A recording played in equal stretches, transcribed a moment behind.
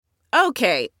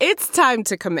Okay, it's time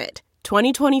to commit.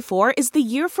 2024 is the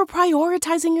year for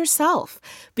prioritizing yourself.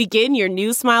 Begin your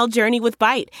new smile journey with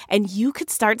Byte, and you could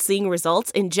start seeing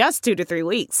results in just 2 to 3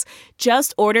 weeks.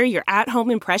 Just order your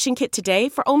at-home impression kit today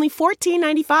for only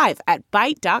 $14.95 at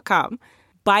Byte.com.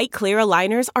 Byte Clear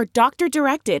aligners are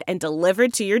doctor-directed and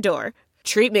delivered to your door.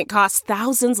 Treatment costs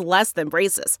thousands less than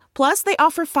braces. Plus, they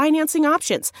offer financing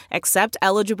options, accept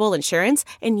eligible insurance,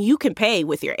 and you can pay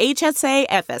with your HSA,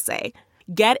 FSA.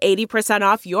 Get 80%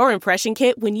 off your impression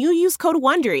kit when you use code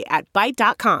WONDERY at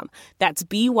Byte.com. That's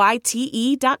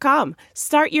BYTE.com.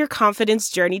 Start your confidence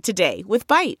journey today with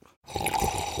Byte.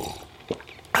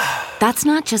 That's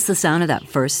not just the sound of that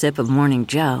first sip of Morning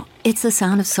Joe. It's the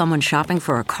sound of someone shopping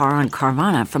for a car on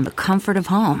Carvana from the comfort of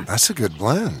home. That's a good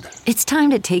blend. It's time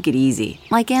to take it easy,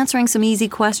 like answering some easy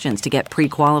questions to get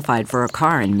pre-qualified for a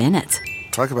car in minutes.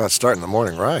 Talk about starting the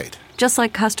morning right. Just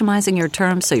like customizing your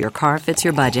terms so your car fits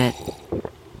your budget.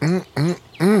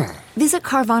 Visit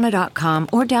Carvana.com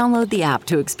or download the app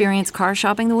to experience car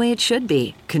shopping the way it should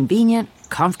be. Convenient,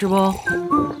 comfortable.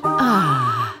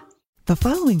 Ah. The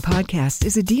following podcast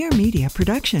is a Dear Media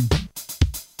production.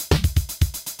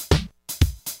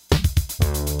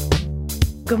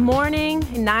 Good morning,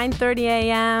 9:30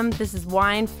 a.m. This is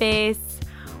Wine Face.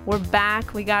 We're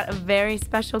back. We got a very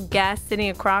special guest sitting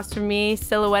across from me,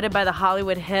 silhouetted by the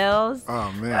Hollywood Hills.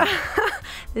 Oh, man.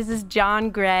 This is John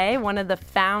Gray, one of the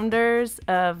founders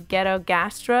of Ghetto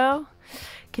Gastro.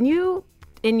 Can you,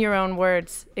 in your own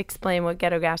words, explain what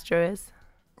Ghetto Gastro is?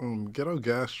 Ghetto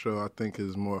Gastro, I think,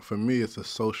 is more, for me, it's a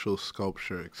social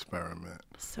sculpture experiment.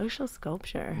 Social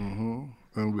sculpture. Mm-hmm.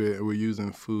 And we're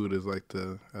using food as like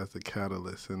as the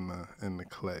catalyst in the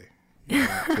clay. You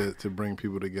know, to bring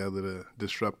people together, to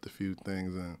disrupt a few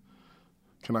things. And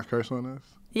can I curse on this?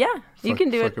 Yeah, you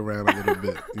can do it. Fuck around a little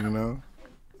bit, you know?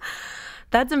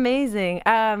 That's amazing.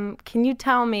 Can you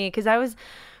tell me, because I was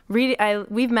reading,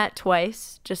 we've met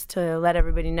twice, just to let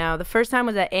everybody know. The first time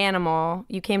was at Animal.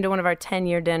 You came to one of our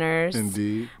 10-year dinners.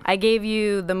 Indeed. I gave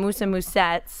you the mousse and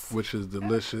moussettes. Which is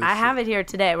delicious. I have it here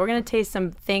today. We're going to taste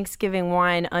some Thanksgiving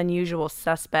wine, Unusual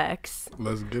Suspects.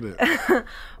 Let's get it.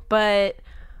 But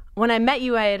when I met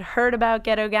you, I had heard about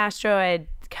Ghetto Gastro. I had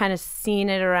kind of seen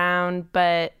it around,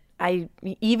 but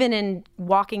even in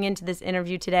walking into this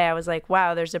interview today, I was like,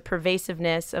 wow, there's a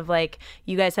pervasiveness of like,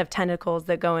 you guys have tentacles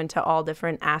that go into all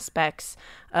different aspects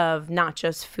of not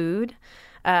just food.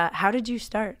 How did you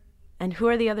start? And who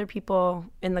are the other people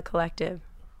in the collective?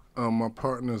 My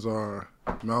partners are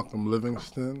Malcolm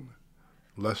Livingston,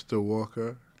 Lester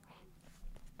Walker.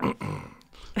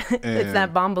 It's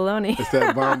that bomboloni. It's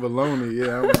that bomboloni,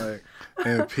 yeah. I'm like,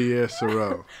 and Pierre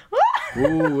Serrault.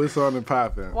 Ooh, it's on and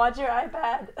popping. Watch your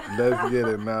iPad. Let's get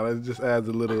it now. Let's just add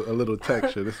a little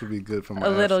texture. This would be good for my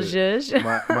little zhuzh.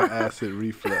 My acid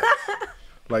reflux.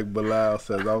 Like Bilal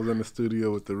says, I was in the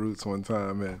studio with the Roots one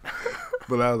time, and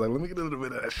Bilal was like, let me get a little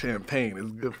bit of that champagne.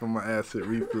 It's good for my acid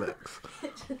reflux.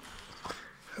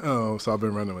 So I've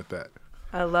been running with that.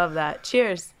 I love that.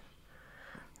 Cheers.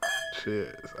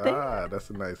 Cheers. That's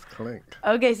a nice clink.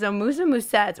 Okay, so mousse and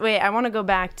moussettes. Wait, I want to go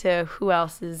back to who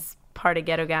else is part of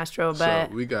Ghetto Gastro, but...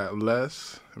 So we got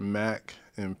Les, Mac,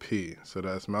 and P. So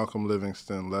that's Malcolm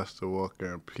Livingston, Lester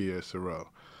Walker, and Pierre Serrault.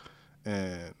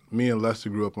 And me and Lester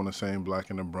grew up on the same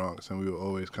block in the Bronx, and we were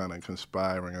always kind of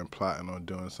conspiring and plotting on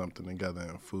doing something together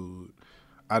in food.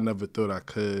 I never thought I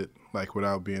could, like,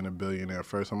 without being a billionaire.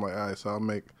 First, I'm like, all right, so I'll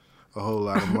make a whole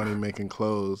lot of money making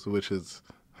clothes, which is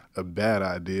a bad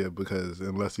idea because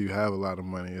unless you have a lot of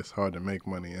money, it's hard to make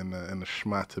money in the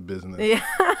schmata business.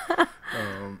 Yeah.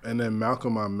 And then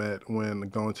Malcolm I met when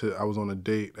I was on a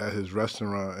date at his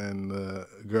restaurant, and the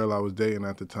girl I was dating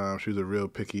at the time, she was a real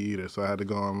picky eater, so I had to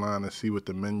go online and see what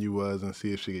the menu was and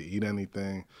see if she could eat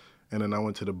anything. And then I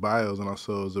went to the bios and I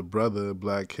saw it was a brother, a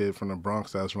black kid from the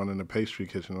Bronx that was running the pastry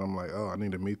kitchen. And I'm like, oh, I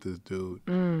need to meet this dude.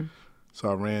 So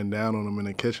I ran down on him in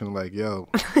the kitchen like, yo,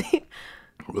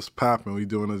 what's poppin'? We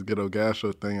doing this Ghetto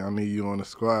Gastro thing. I need you on the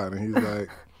squad. And he's like,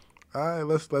 all right,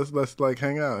 let's like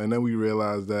hang out. And then we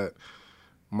realized that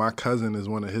my cousin is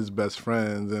one of his best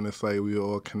friends, and it's like we were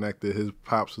all connected. His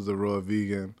pops was a raw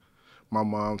vegan. My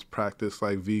mom's practiced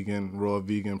like raw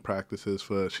vegan practices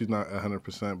she's not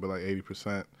 100%, but like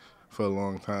 80% for a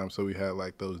long time. So we had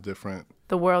like those different.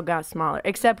 The world got smaller,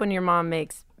 except when your mom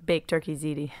makes baked turkey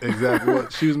ziti. Exactly. Well,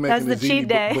 she was making That's the cheat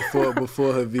day.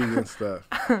 before her vegan stuff.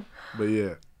 But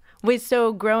yeah. Wait,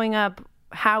 so growing up,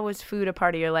 how was food a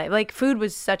part of your life? Like, food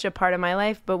was such a part of my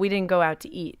life, but we didn't go out to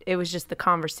eat. It was just the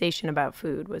conversation about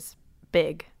food was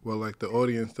big. Well, like, the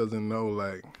audience doesn't know,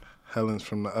 like, Helen's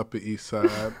from the Upper East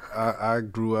Side. I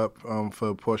grew up for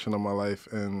a portion of my life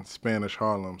in Spanish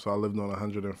Harlem, so I lived on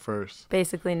 101st.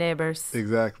 Basically neighbors.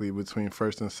 Exactly, between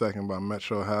 1st and 2nd by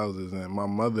metro houses. And my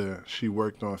mother, she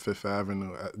worked on 5th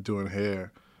Avenue doing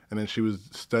hair, and then she was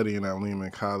studying at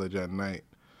Lehman College at night.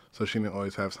 So she didn't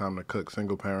always have time to cook,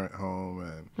 single-parent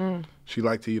home, and she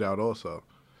liked to eat out also.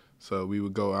 So we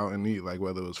would go out and eat, like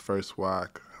whether it was First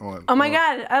Walk on. Oh my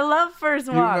God, I love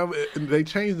First Walk. They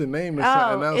changed the name to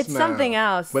something else it's now. something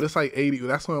else. But it's like 80.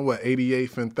 That's on what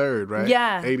 88th and 3rd, right?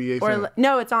 Yeah. 88th.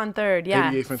 No, it's on 3rd.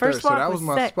 Yeah. 88th and First 3rd. So Walk that was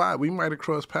my sick. spot. We might have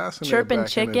crossed paths in Chirpin' there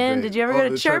back in the Chicken. day. Did you ever go to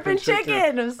the Chirpin'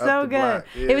 Chicken? It was so good.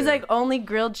 Yeah. It was like only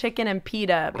grilled chicken and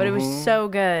pita, but it was so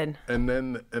good. And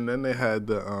then they had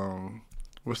the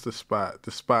what's the spot? The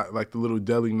spot, like the little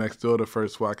deli next door to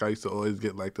First Walk. I used to always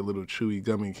get like the little chewy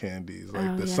gummy candies,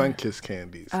 like the Sunkist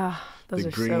candies. Oh, those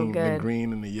are green, so good. The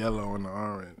green and the yellow and the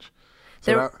orange.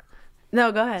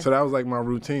 No, go ahead. So that was like my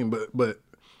routine. But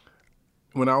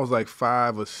when I was like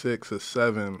 5 or 6 or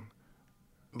 7,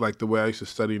 like the way I used to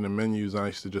study the menus, I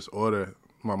used to just order.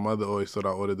 My mother always thought I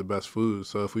ordered the best food.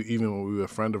 So even when we were a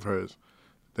friend of hers,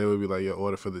 they would be like, "Your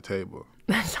order for the table."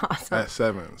 That's awesome. At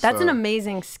 7. That's an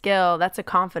amazing skill. That's a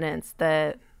confidence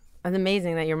that's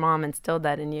amazing that your mom instilled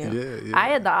that in you. Yeah. I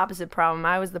had the opposite problem.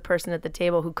 I was the person at the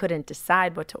table who couldn't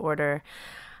decide what to order.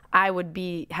 I would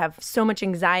have so much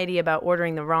anxiety about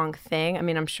ordering the wrong thing. I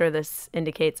mean, I'm sure this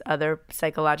indicates other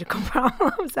psychological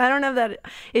problems. I don't have that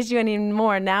issue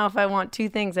anymore. Now, if I want 2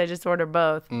 things, I just order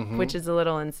both, which is a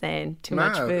little insane. Too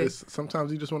much food.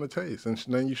 Sometimes you just want to taste, and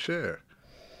then you share.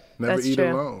 Never That's eat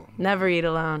true. alone. Never eat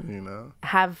alone. You know?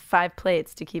 Have 5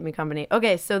 plates to keep me company.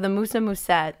 Okay, so the Moussa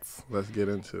Moussettes. Let's get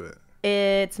into it.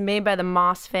 It's made by the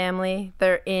Moss family.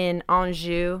 They're in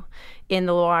Anjou in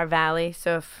the Loire Valley.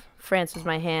 So if France was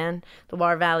my hand, the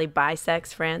Loire Valley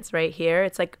bisects France right here.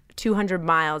 It's like 200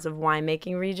 miles of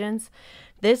winemaking regions.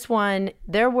 This one,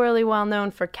 they're really well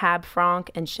known for Cab Franc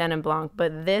and Chenin Blanc,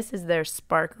 but this is their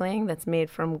sparkling that's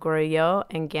made from Goriot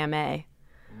and Gamay.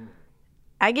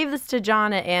 I gave this to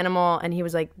John at Animal, and he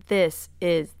was like, "This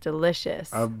is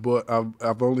delicious." I've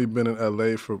only been in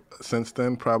LA since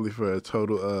then, probably for a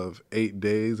total of 8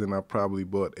 days, and I probably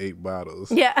bought 8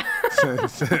 bottles. Yeah.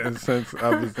 since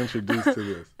I was introduced to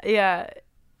this. Yeah,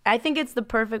 I think it's the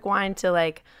perfect wine to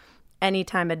like any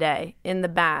time of day. In the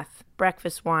bath,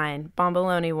 breakfast wine,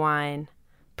 bomboloni wine,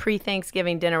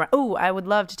 pre-Thanksgiving dinner. Oh, I would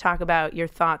love to talk about your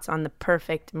thoughts on the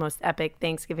perfect, most epic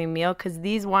Thanksgiving meal, because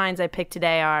these wines I picked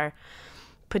today are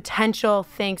potential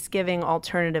Thanksgiving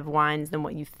alternative wines than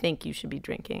what you think you should be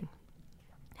drinking.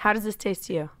 How does this taste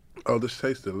to you? Oh, this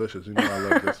tastes delicious. You know I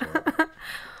love this one.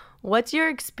 What's your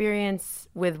experience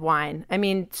with wine? I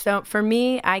mean, so for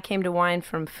me, I came to wine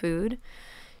from food.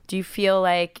 Do you feel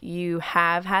like you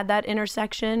have had that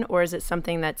intersection, or is it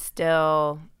something that's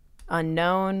still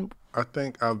unknown? I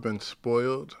think I've been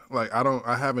spoiled. Like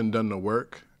I haven't done the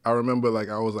work. I remember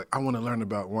I was like, I want to learn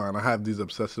about wine. I have these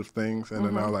obsessive things, and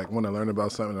then I want to learn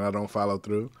about something and I don't follow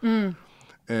through.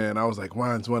 And I was like,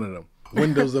 wine's one of them.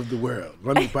 Windows of the World.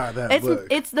 Let me buy that book.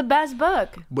 It's the best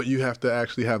book. But you have to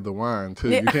actually have the wine too.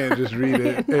 You can't just read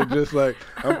it. It's just like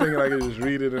I'm thinking I can just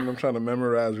read it, and I'm trying to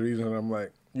memorize reasons. And I'm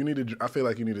like, I feel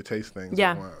like you need to taste things with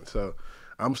wine. So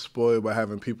I'm spoiled by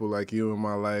having people like you in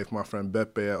my life, my friend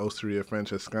Beppe at Osteria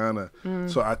Francescana.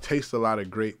 So I taste a lot of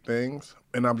great things,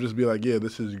 and I'll just be like, yeah,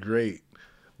 this is great,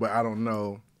 but I don't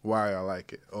know why I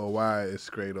like it or why it's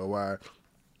great or why.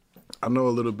 I know a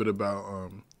little bit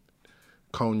about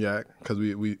cognac because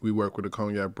we work with a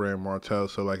cognac brand, Martell.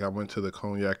 So I went to the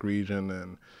cognac region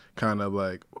and kind of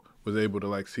was able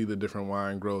to see the different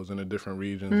wine grows in the different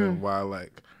regions and why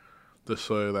the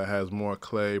soil that has more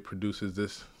clay produces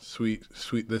this sweet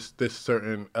this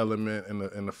certain element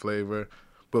in the flavor.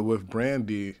 But with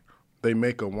brandy, they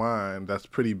make a wine that's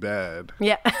pretty bad.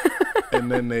 Yeah.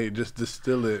 And then they just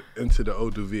distill it into the eau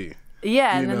de vie.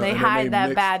 Yeah, and then they hide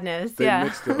that badness. They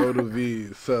mix the eau de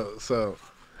vie. So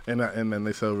and then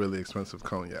they sell really expensive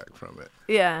cognac from it.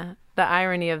 Yeah. The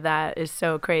irony of that is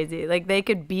so crazy. They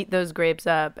could beat those grapes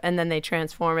up and then they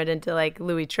transform it into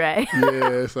Louis Trey. Yeah,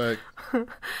 it's like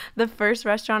the first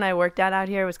restaurant I worked at out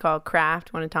here was called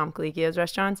Craft, one of Tom Colicchio's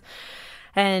restaurants.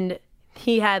 And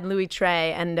he had Louis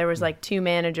Trey, and there was 2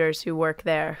 managers who worked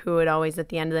there who would always at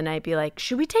the end of the night be like,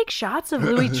 should we take shots of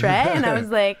Louis Trey? And I was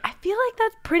like, I feel like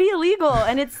that's pretty illegal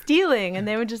and it's stealing. And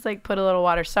they would just put a little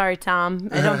water. Sorry, Tom.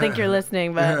 I don't think you're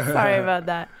listening, but sorry about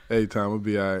that. Hey, Tom, it'll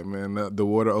be all right, man. The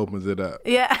water opens it up.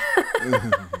 Yeah.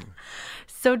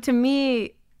 So to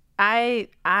me, I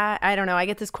don't know. I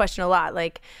get this question a lot.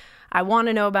 I want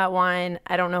to know about wine.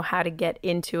 I don't know how to get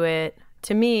into it.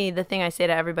 to me, the thing I say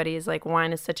to everybody is like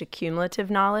wine is such a cumulative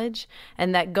knowledge,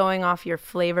 and that going off your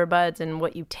flavor buds and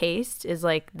what you taste is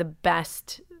like the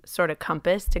best sort of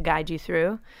compass to guide you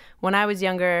through. When I was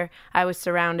younger, I was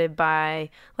surrounded by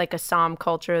like a Somm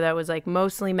culture that was like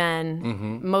mostly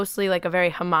men, mostly like a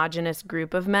very homogenous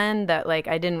group of men that like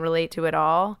I didn't relate to at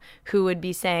all, who would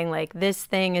be saying like this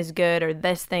thing is good or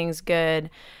this thing's good.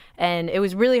 And it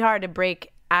was really hard to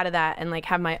break out of that and like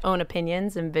have my own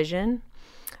opinions and vision.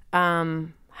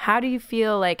 How do you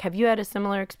feel like, have you had a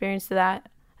similar experience to that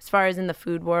as far as in the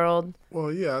food world?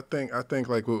 Well, yeah, I think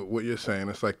like what you're saying,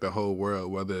 it's like the whole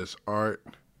world, whether it's art,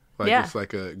 like it's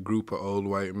like a group of old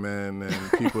white men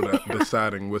and people that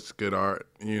deciding what's good art,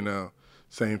 you know.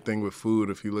 Same thing with food.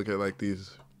 If you look at like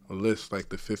these lists, like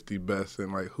the 50 best,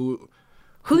 and like who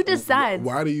decides?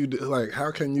 Why do you like? How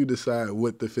can you decide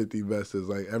what the 50 best is?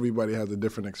 Like everybody has a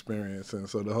different experience, and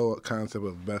so the whole concept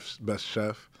of best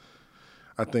chef,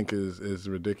 I think is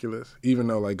ridiculous. Even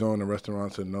though like going to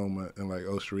restaurants in Noma and like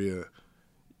Osteria,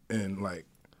 and like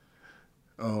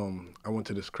I went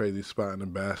to this crazy spot in the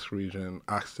Basque region,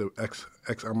 I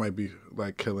might be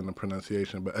like killing the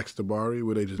pronunciation, but Extabari,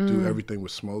 where they just do everything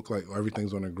with smoke, like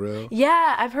everything's on a grill.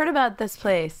 Yeah, I've heard about this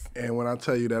place. And when I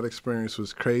tell you that experience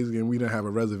was crazy, and we didn't have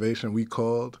a reservation, we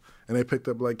called and they picked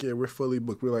up like, yeah, we're fully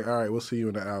booked. We're like, all right, we'll see you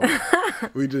in an hour.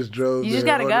 We just drove you just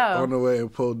gotta go. On the way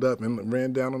and pulled up and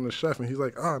ran down on the chef, and he's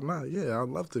like, oh no, yeah, I'd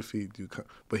love to feed you,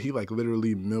 but he like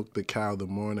literally milked the cow the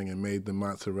morning and made the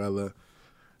mozzarella.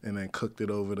 And then cooked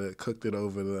it over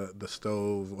the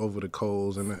stove, over the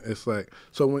coals, and it's like,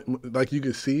 so when, like you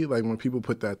can see, like when people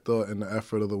put that thought and the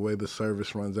effort of the way the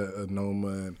service runs at Noma,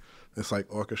 and it's like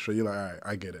orchestra, you're like, all right,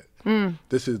 I get it.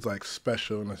 This is like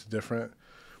special and it's different,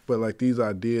 but like these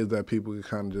ideas that people can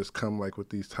kind of just come like with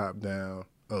these top down,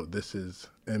 oh, this is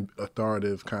and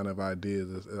authoritative kind of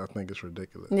ideas. I think it's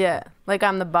ridiculous. Yeah, like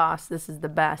I'm the boss. This is the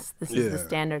best. This is the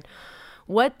standard.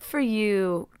 What for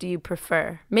you do you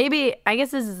prefer? Maybe, I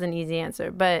guess this is an easy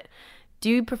answer, but do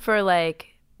you prefer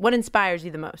like, what inspires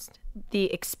you the most?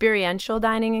 The experiential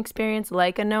dining experience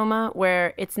like a Noma,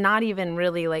 where it's not even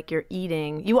really like you're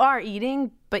eating. You are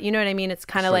eating, but you know what I mean? It's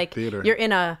kind of like theater. You're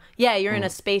in a, in a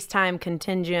space-time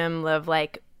continuum of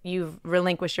like you've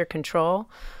relinquished your control,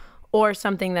 or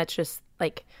something that's just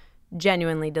like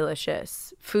genuinely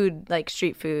delicious food, like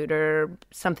street food, or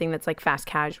something that's like fast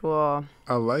casual.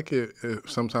 I like it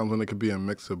sometimes when it could be a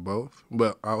mix of both,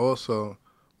 but I also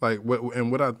like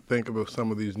what I think about some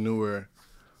of these newer,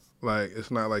 like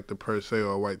it's not like the per se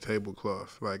or a white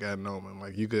tablecloth like at Noma.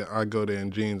 Like I go there in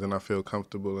jeans and I feel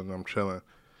comfortable and I'm chilling,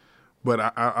 but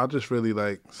I just really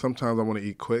like, sometimes I want to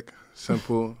eat quick,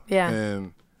 simple,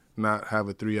 and not have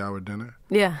a 3-hour dinner.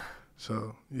 Yeah.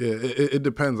 So, yeah, it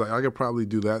depends. Like, I could probably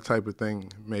do that type of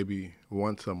thing maybe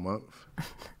once a month.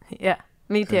 Yeah,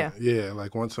 me too. And,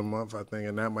 like once a month, I think,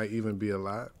 and that might even be a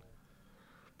lot.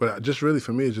 But just really,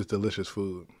 for me, it's just delicious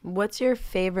food. What's your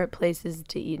favorite places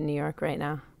to eat in New York right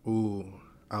now? Ooh,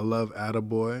 I love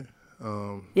Attaboy,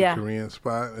 the Korean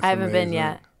spot. It's I haven't amazing. been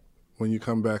yet. When you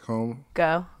come back home,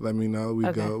 let me know.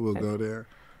 We'll go there.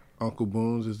 Uncle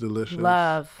Boone's is delicious.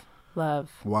 Love.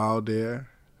 Wild Air.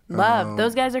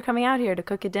 Those guys are coming out here to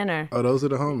cook a dinner. Oh, those are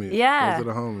the homies. Yeah. Those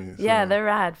are the homies. Yeah, they're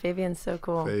rad. Fabian's so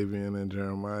cool. Fabian and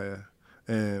Jeremiah.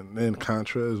 And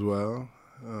Contra as well.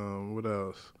 What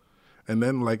else? And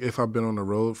then, like, if I've been on the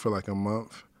road for, like, a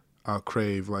month, I'll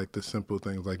crave, like, the simple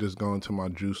things, like just going to my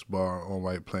juice bar on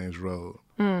White Plains Road.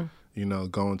 You know,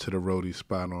 going to the roadie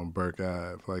spot on Burke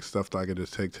Ave. Like, stuff that I could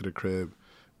just take to the crib,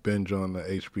 binge on the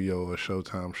HBO or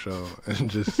Showtime show, and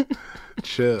just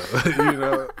chill, you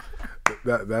know?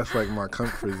 That's like my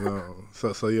comfort zone.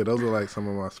 So yeah, those are like some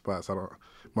of my spots.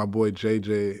 My boy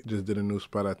JJ just did a new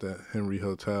spot at the Henry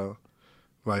Hotel,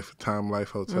 Life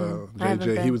Hotel.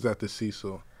 JJ, he was at the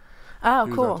Cecil. Oh,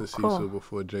 he was at the Cecil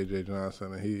before JJ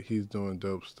Johnson, and he's doing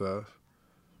dope stuff.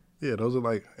 Yeah, those are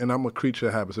like, and I'm a creature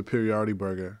of habit. Superiority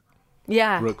Burger.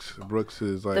 Yeah. Brooks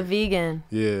is like the vegan.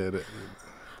 Yeah,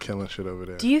 killing shit over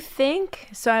there. Do you think?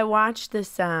 So I watched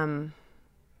this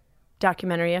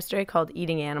documentary yesterday called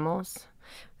Eating Animals.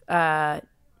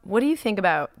 What do you think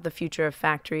about the future of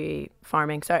factory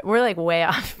farming? Sorry, we're like way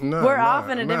off. We're off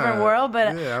in a different world, but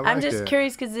I'm just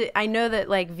curious because I know that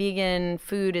like vegan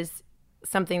food is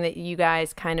something that you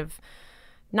guys kind of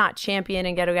not champion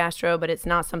in Ghetto Gastro, but it's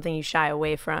not something you shy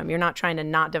away from. You're not trying to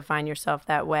not define yourself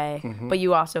that way, but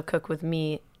you also cook with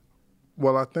meat.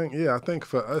 Well, I think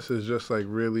for us it's just like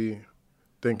really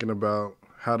thinking about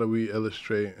how do we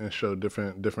illustrate and show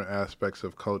different aspects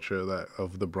of culture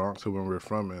of the Bronx or when we're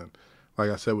from. And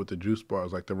like I said with the juice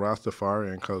bars, like the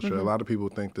Rastafarian culture, a lot of people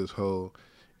think this whole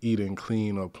eating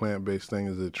clean or plant-based thing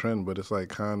is a trend, but it's like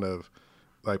kind of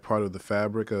like part of the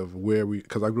fabric of where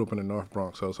because I grew up in the North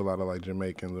Bronx, so it's a lot of like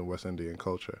Jamaicans and West Indian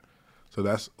culture. So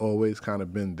that's always kind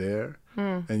of been there.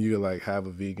 And you could like have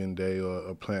a vegan day or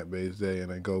a plant-based day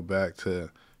and then go back to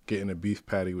getting a beef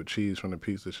patty with cheese from the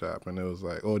pizza shop. And it was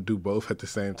like, or do both at the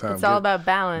same time. It's all about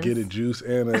balance. Get a juice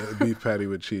and a beef patty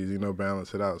with cheese,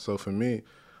 balance it out. So for me,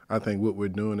 I think what we're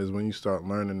doing is when you start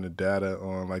learning the data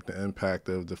on like the impact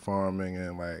of the farming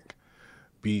and like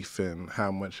beef and how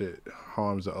much it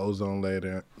harms the ozone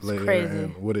layer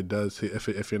and what it does to,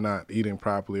 if you're not eating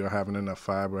properly or having enough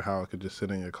fiber, how it could just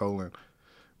sit in your colon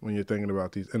when you're thinking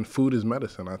about these. And food is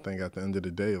medicine, I think, at the end of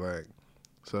the day. Like,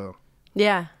 so.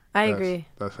 Yeah, I agree.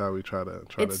 That's how we try to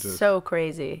It's so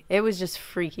crazy. It was just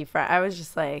freaky. I was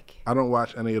just like. I don't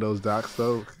watch any of those docs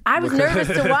though. I was nervous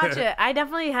to watch it. I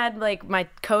definitely had like my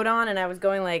coat on and I was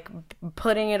going like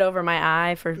putting it over my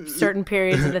eye for certain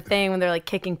periods of the thing when they're like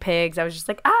kicking pigs. I was just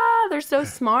like, they're so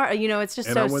smart. It's just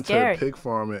so scary. And I went to a pig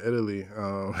farm in Italy,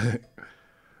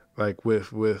 like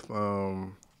with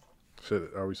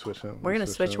are we switching? We're gonna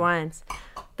switch wines.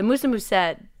 The Mousse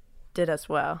Moussette did us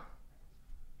well.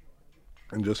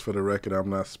 And just for the record, I'm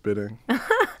not spitting.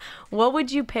 What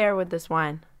would you pair with this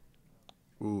wine?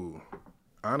 Ooh,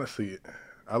 honestly,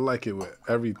 I like it with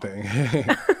everything.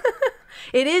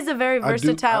 It is a very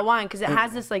versatile wine because it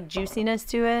has this like juiciness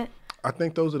to it. I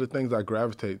think those are the things I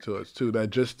gravitate towards too. That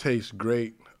just tastes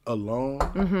great alone.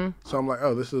 Mm-hmm. So I'm like,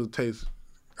 oh, this is a taste.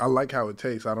 I like how it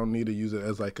tastes. I don't need to use it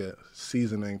as like a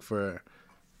seasoning for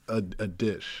a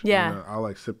dish. Yeah. I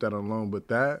like sip that alone. But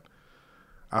that,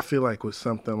 I feel like with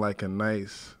something like a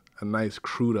nice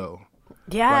crudo.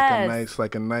 Yes.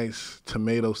 Like a nice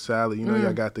tomato salad.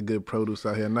 Y'all got the good produce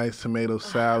out here. Nice tomato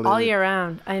salad. All year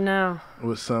round. I know.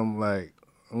 With some like,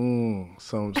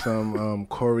 some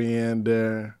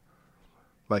coriander,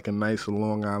 like a nice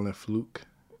Long Island fluke.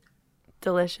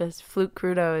 Delicious. Fluke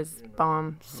crudo is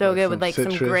bomb. So good with like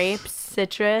citrus. Some grapes,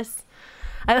 citrus.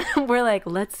 We're like,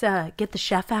 let's get the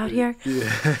chef out here.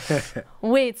 Yeah.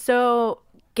 Wait, so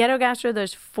Ghetto Gastro,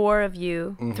 there's 4 of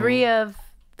you. Mm-hmm. 3 of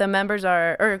the members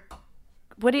are,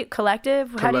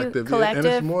 collective? How do you, collective?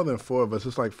 Yeah. And it's more than 4 of us.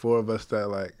 It's like 4 of us that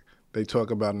like, they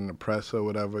talk about in the press or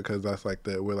whatever, because that's like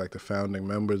we're like the founding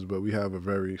members, but we have a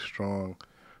very strong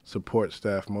support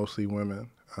staff, mostly women.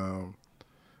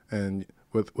 And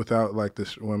without like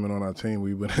the women on our team,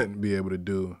 we wouldn't be able to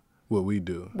do what we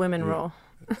do. Women role.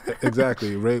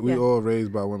 Exactly. We all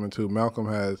raised by women too. Malcolm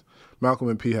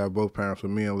and P have both parents,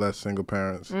 with me and Les single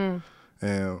parents.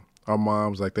 And our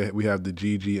moms, like we have the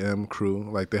GGM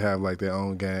crew, like they have like their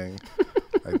own gang.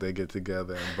 Like they get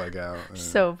together and bug out. And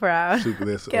so proud.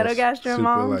 Ghetto Gastro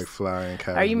moms. Super like fly and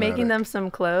charismatic. Are you making them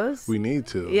some clothes? We need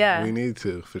to. Yeah. We need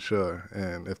to, for sure.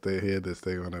 And if they hear this,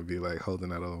 they're going to be like holding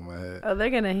that over my head. Oh,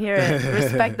 they're going to hear it.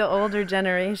 Respect the older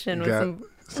generation with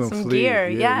some gear.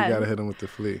 Yeah. You got to hit them with the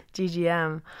flea.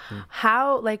 GGM.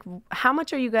 How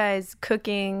much are you guys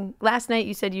cooking? Last night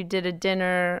you said you did a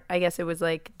dinner. I guess it was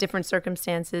like different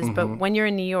circumstances. Mm-hmm. But when you're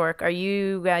in New York, are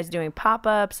you guys doing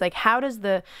pop-ups? Like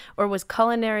was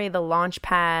culinary the launch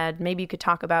pad? Maybe you could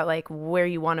talk about like where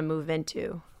you want to move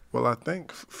into. Well, I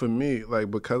think for me,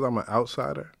 like because I'm an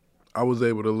outsider, I was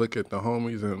able to look at the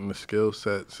homies and the skill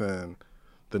sets and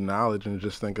the knowledge and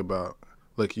just think about,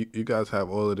 look, you guys have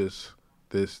all of this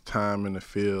time in the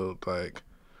field, like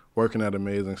working at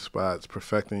amazing spots,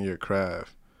 perfecting your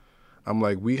craft. I'm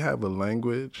like, we have a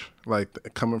language, like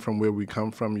coming from where we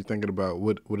come from, you're thinking about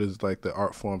what is like the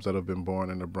art forms that have been born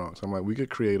in the Bronx. I'm like, we could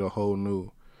create a whole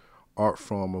new art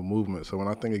form or movement. So when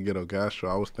I think of Ghetto Gastro,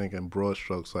 I was thinking broad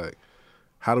strokes, like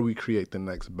how do we create the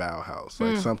next Bauhaus?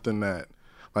 Like something that,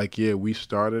 like, yeah, we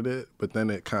started it, but then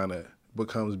it kind of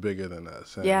becomes bigger than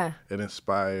us. And it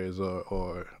inspires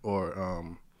or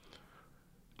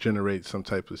generate some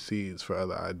type of seeds for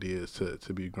other ideas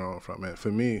to be grown from. And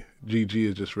for me, GG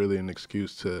is just really an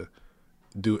excuse to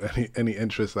do any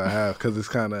interest I have, because it's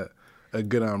kind of a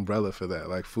good umbrella for that.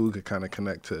 Like food could kind of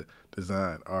connect to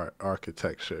design, art,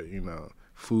 architecture,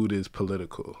 food is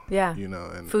political. Yeah.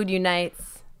 And food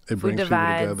unites. It food brings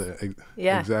divides. people together.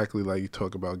 Yeah. Exactly, like you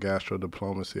talk about gastro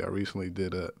diplomacy. I recently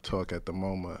did a talk at the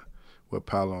MoMA with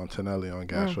Paolo Antonelli on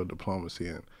gastro diplomacy,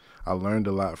 and I learned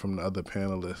a lot from the other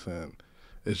panelists. And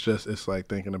it's like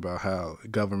thinking about how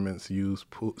governments use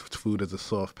food as a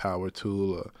soft power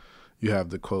tool, or you have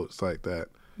the quotes like that.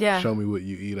 Yeah. Show me what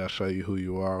you eat, I'll show you who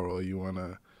you are. Or you want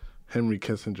to, Henry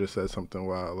Kissinger said something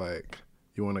wild, like,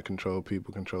 you want to control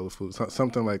people, control the food.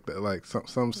 Something like that, like some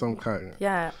kind of.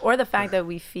 Yeah, or the fact that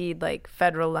we feed, like,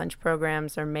 federal lunch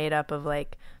programs are made up of,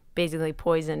 like, basically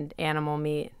poisoned animal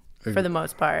meat for the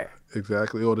most part.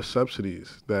 Exactly, or the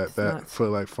subsidies that for,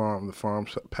 like, the farm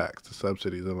packs, the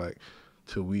subsidies are, like,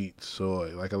 to wheat,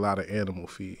 soy, like a lot of animal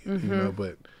feed, you know,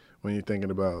 but when you're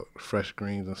thinking about fresh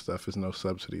greens and stuff, there's no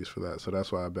subsidies for that. So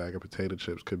that's why a bag of potato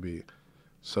chips could be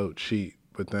so cheap,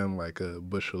 but then like a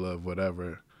bushel of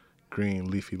whatever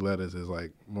green leafy lettuce is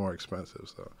like more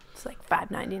expensive. So it's like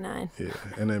 $5.99. Yeah,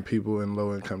 and then people in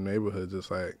low income neighborhoods,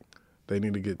 it's like they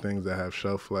need to get things that have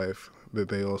shelf life that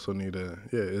they also need to.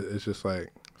 Yeah, it's just like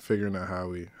figuring out how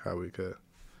we could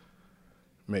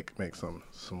make some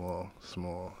small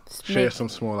share some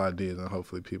small ideas, and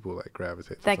hopefully people like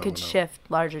gravitate to that could else. shift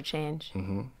larger change.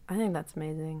 I think that's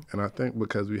amazing. And I think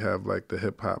because we have like the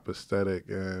hip hop aesthetic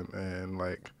and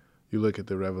like you look at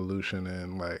the revolution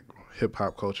and like hip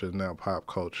hop culture is now pop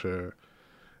culture.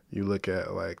 You look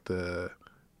at like the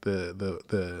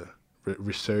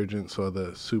resurgence or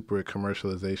the super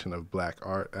commercialization of black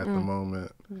art at the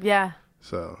moment. Yeah.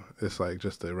 So it's like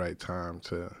just the right time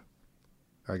to,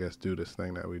 I guess, do this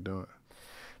thing that we're doing.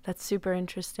 That's super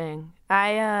interesting.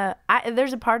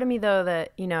 There's a part of me though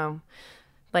that, you know,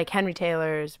 like Henry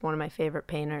Taylor is one of my favorite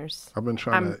painters. I've been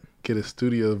trying to get a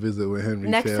studio visit with Henry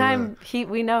Next Taylor. time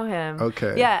we know him.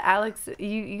 Okay. Yeah, Alex,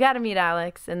 you got to meet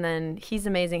Alex, and then he's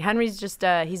amazing. Henry's just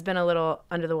he's been a little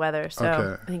under the weather,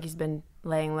 so I think he's been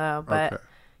laying low, but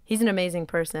he's an amazing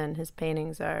person. His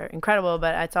paintings are incredible,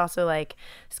 but it's also like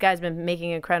this guy's been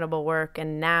making incredible work,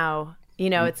 and now, you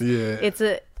know,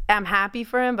 I'm happy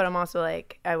for him, but I'm also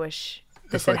like, I wish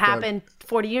this had happened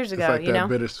 40 years ago, it's like you know?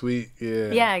 Bittersweet,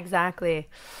 yeah. Yeah, exactly.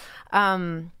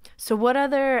 So what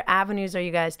other avenues are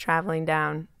you guys traveling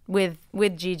down with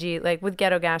Gigi, like with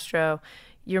Ghetto Gastro?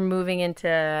 You're moving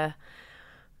into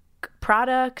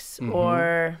products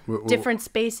or different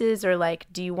spaces, or like,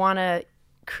 do you want to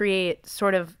create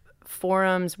sort of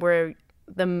forums where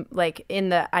like in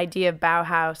the idea of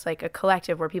Bauhaus, like a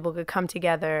collective where people could come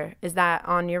together? Is that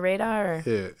on your radar? Or?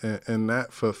 Yeah, and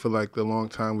that for like the long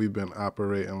time we've been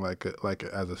operating like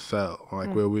as a cell,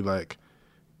 like where we like,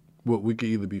 what we could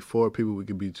either be 4 people, we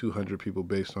could be 200 people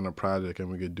based on a project,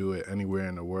 and we could do it anywhere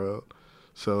in the world.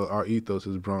 So our ethos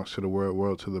is Bronx to the world,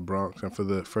 world to the Bronx. And for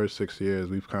the first 6 years,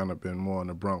 we've kind of been more on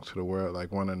the Bronx to the world,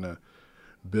 like wanting to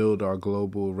build our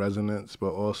global resonance,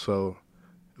 but also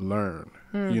learn,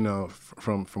 you know,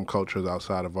 from cultures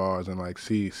outside of ours, and like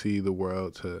see the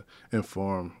world to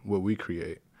inform what we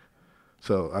create.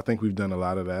 So I think we've done a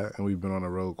lot of that, and we've been on the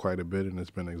road quite a bit, and it's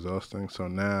been exhausting. So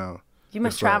now you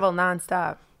must travel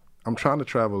nonstop. I'm trying to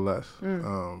travel less,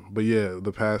 but yeah,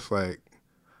 the past like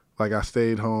I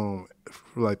stayed home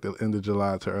for like the end of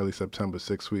July to early September,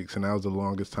 6 weeks, and that was the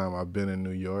longest time I've been in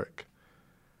New York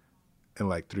in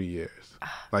like 3 years,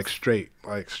 like straight,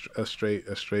 like a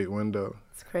straight window.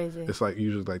 It's crazy. It's like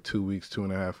usually like 2 weeks,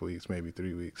 2.5 weeks, maybe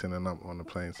 3 weeks, and then I'm on the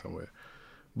plane somewhere.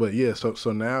 But yeah,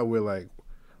 so now we're like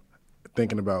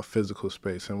thinking about physical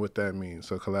space and what that means.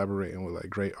 So collaborating with like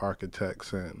great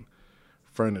architects and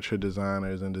furniture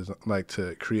designers and like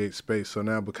to create space. So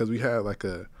now, because we had like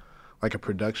a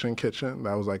production kitchen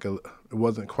that was like it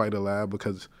wasn't quite a lab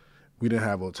because we didn't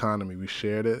have autonomy, we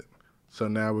shared it. So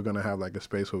now we're gonna have like a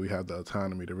space where we have the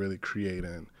autonomy to really create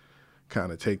and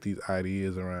kind of take these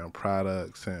ideas around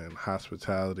products and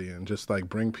hospitality and just like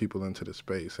bring people into the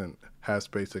space and have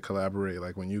space to collaborate.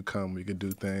 Like when you come, we could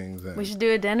do things. And we should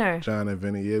do a dinner. John and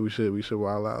Vinny, yeah, we should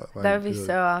wild out. Like, that would be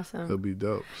so awesome. It would be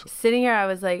dope. So. Sitting here, I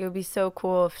was like, it would be so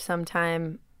cool if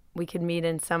sometime we could meet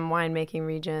in some winemaking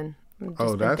region. I've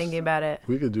just been thinking about it.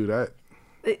 We could do that.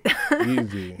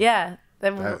 Easy. Yeah.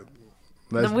 The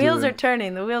wheels are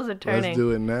turning. Let's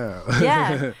do it now.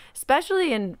 Yeah.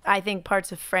 Especially in, I think,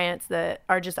 parts of France that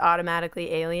are just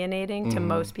automatically alienating to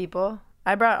most people.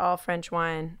 I brought all French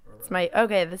wine. It's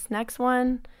this next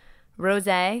one,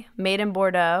 Rosé, made in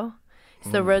Bordeaux.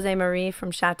 It's the Rosé Marie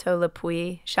from Chateau Le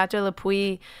Puy. Chateau Le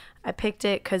Puy, I picked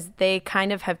it because they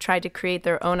kind of have tried to create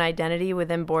their own identity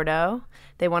within Bordeaux.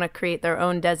 They want to create their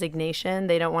own designation.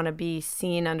 They don't want to be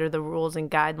seen under the rules and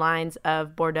guidelines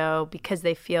of Bordeaux because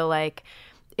they feel like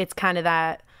it's kind of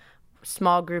that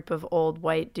small group of old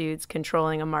white dudes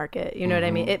controlling a market. You know what I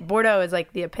mean? Bordeaux is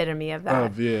like the epitome of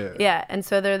that. Yeah. And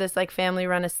so they're this like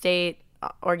family-run estate,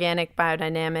 organic,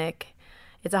 biodynamic.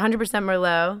 It's 100%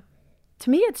 Merlot. To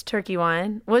me, it's turkey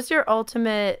wine. What's your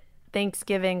ultimate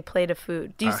Thanksgiving plate of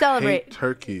food? Do you celebrate? Hate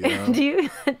turkey. do you?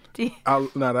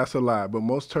 No, that's a lie. But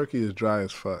most turkey is dry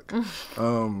as fuck.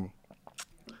 And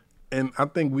I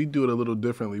think we do it a little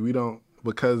differently. We don't,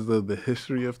 because of the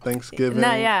history of Thanksgiving.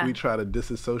 We try to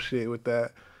disassociate with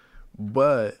that.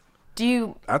 But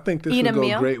I think this would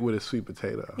go great with a sweet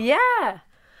potato. Yeah.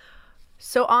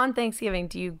 So on Thanksgiving,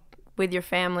 do you, with your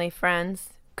family, friends,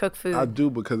 cook food? I do,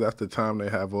 because that's the time they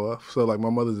have off. So like my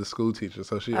mother's a school teacher,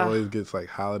 so she always gets like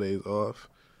holidays off.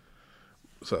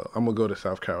 So I'm gonna go to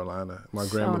South Carolina. My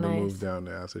grandmother moved down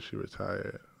there after she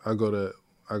retired. I go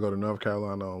to North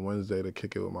Carolina on Wednesday to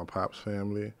kick it with my pop's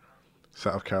family.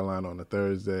 South Carolina on a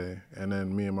Thursday, and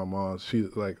then me and my mom, she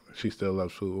still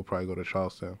loves food. We'll probably go to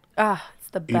Charleston. It's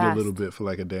the best. Eat a little bit for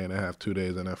like a day and a half, 2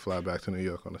 days, and then fly back to New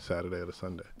York on a Saturday or a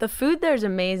Sunday. The food there's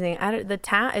amazing. The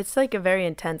town, it's like a very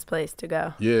intense place to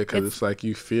go. Yeah, because it's like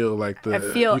you feel like I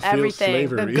feel everything.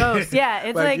 Slavery. The ghost. Yeah,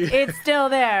 it's like it's still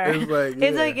there.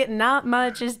 It's like not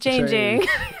much is changing.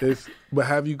 But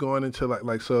have you gone into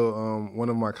one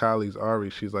of my colleagues,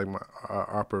 Ari, she's like my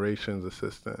operations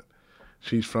assistant.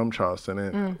 She's from Charleston,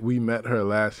 and we met her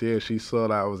last year. She saw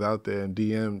that I was out there and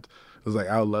DM'd. It was like,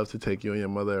 I would love to take you and your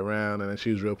mother around. And then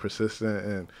she was real persistent,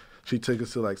 and she took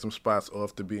us to like some spots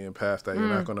off the beaten path that you're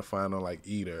not going to find on like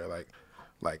Eater,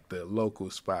 like the local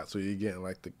spots where you're getting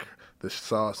like the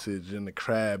sausage and the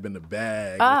crab in the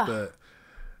bag. With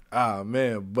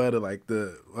the,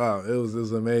 butter, it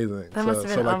was amazing. That must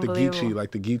have been unbelievable. Like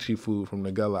the Geechee food from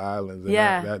the Gullah Islands, and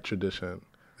that tradition.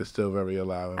 It's still very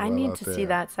alive. I need to see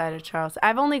that side of Charleston.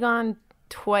 I've only gone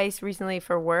twice recently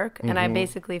for work, and I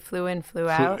basically flew in, flew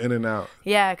out. In and out.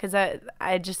 Yeah, because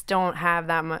I just don't have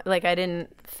that much. Like, I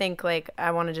didn't think, like, I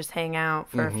want to just hang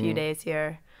out for a few days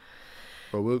here.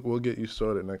 But we'll get you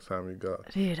sorted next time you go.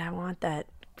 Dude, I want that.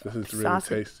 This is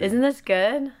sausage. Really tasty. Isn't this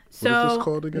good? So, what is this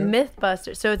called again?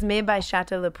 Mythbuster. So it's made by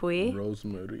Chateau Le Puy.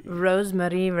 Rosemary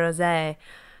Rosé.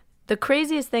 The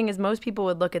craziest thing is most people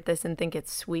would look at this and think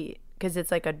it's sweet because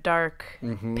it's like a dark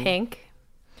pink.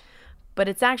 But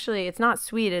it's not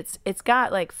sweet. It's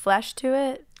got like flesh to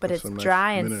it, but it's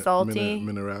dry and salty.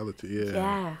 Minerality, yeah.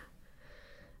 Yeah.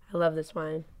 I love this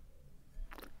wine.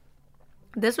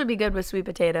 This would be good with sweet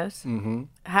potatoes.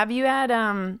 Have you had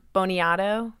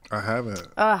boniato? I haven't.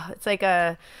 It's like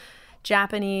a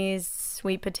Japanese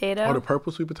sweet potato. Oh, the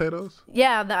purple sweet potatoes?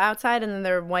 Yeah, the outside, and then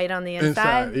they're white on the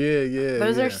inside. Yeah.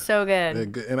 Those are so good. They're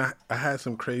good. And I had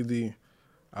some crazy,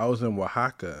 I was in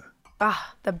Oaxaca.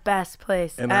 The best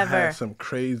place and ever. I had some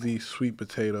crazy sweet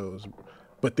potatoes,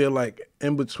 but they're like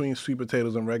in between sweet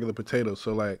potatoes and regular potatoes.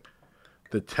 So like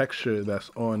the texture that's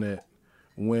on it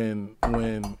when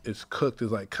it's cooked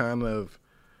is like kind of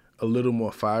a little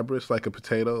more fibrous, like a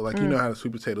potato. Like you know how the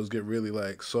sweet potatoes get really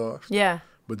like soft. Yeah.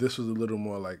 But this was a little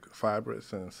more like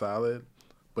fibrous and solid.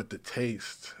 But the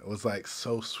taste was like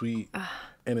so sweet.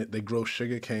 And they grow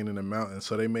sugar cane in the mountains,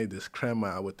 so they made this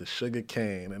crema with the sugar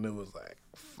cane, and it was like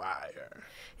fire.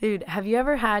 Dude, have you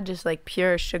ever had just like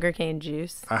pure sugarcane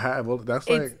juice? I have. Well, that's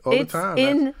like all the time.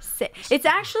 It's insane. It's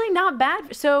actually not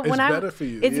bad. So it's better for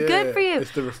you. It's good for you.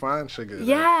 It's the refined sugar.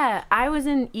 Yeah, I was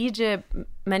in Egypt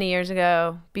many years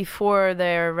ago before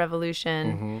their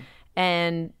revolution,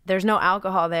 and there's no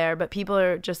alcohol there, but people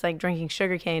are just like drinking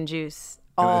sugarcane juice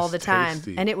all the time,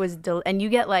 tasty. and it was and you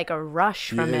get like a rush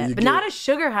from it, but not a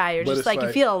sugar high. You're just like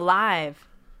you feel alive.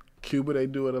 Cuba, they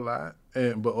do it a lot,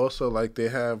 but also like they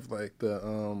have like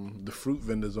the fruit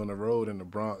vendors on the road in the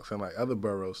Bronx and like other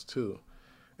boroughs too,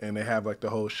 and they have like the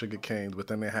whole sugar canes, but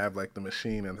then they have like the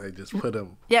machine and they just put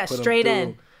them straight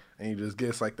in, and you just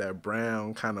get like that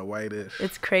brown kind of whitish.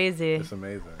 It's crazy. It's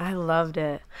amazing. I loved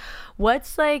it.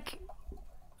 What's like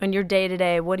on your day to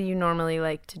day? What do you normally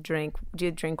like to drink? Do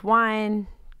you drink wine,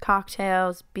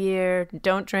 cocktails, beer?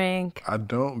 Don't drink? I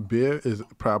don't. Beer is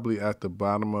probably at the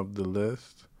bottom of the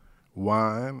list.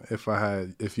 Wine,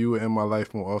 if you were in my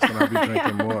life more often, I'd be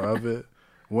drinking more of it.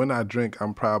 When I drink,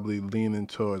 I'm probably leaning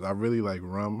towards, I really like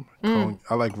rum.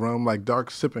 I like rum, like dark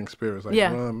sipping spirits, like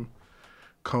rum,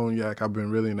 cognac. I've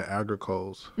been really into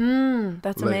agricoles.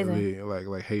 That's lately, amazing.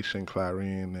 Like Haitian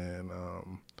Clarine and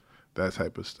that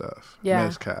type of stuff. Yeah.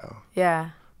 Mezcal. Yeah.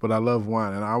 But I love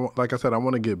wine, and like I said, I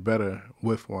want to get better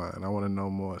with wine. I want to know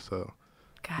more, so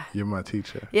God. You're my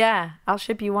teacher. Yeah, I'll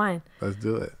ship you wine. Let's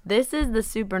do it. This is the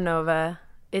Supernova.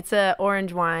 It's a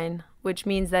orange wine, which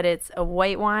means that it's a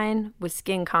white wine with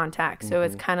skin contact. So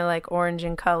it's kind of like orange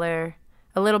in color,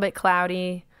 a little bit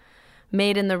cloudy.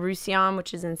 Made in the Roussillon,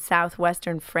 which is in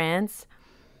southwestern France.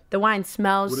 The wine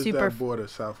smells super. What is that border,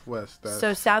 southwest?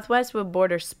 So southwest would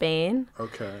border Spain.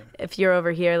 Okay. If you're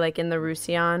over here, like in the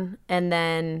Roussillon, and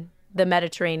then the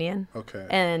Mediterranean. Okay.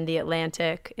 And the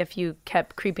Atlantic, if you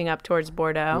kept creeping up towards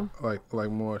Bordeaux.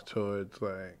 Like more towards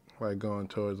like going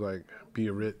towards like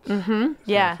Biarritz,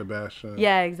 Yeah. Sebastian.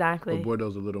 Yeah, exactly. But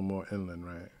Bordeaux's a little more inland,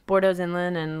 right? Bordeaux's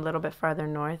inland and a little bit farther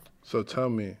north. So tell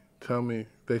me,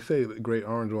 they say that great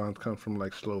orange wines come from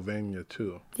like Slovenia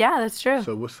too. Yeah, that's true.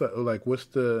 So what's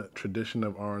the tradition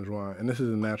of orange wine? And this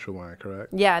is a natural wine,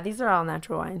 correct? Yeah, these are all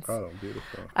natural wines. Oh,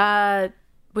 beautiful.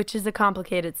 Which is a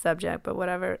complicated subject, but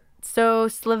whatever. So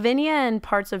Slovenia and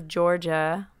parts of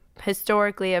Georgia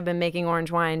historically have been making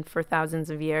orange wine for thousands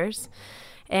of years.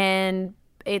 And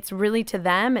it's really, to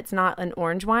them, it's not an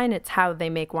orange wine, it's how they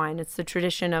make wine. It's the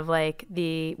tradition of like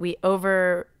we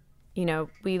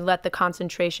let the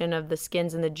concentration of the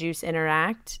skins and the juice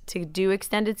interact to do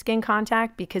extended skin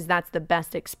contact, because that's the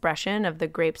best expression of the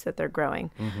grapes that they're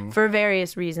growing for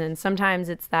various reasons. Sometimes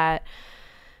it's that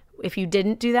if you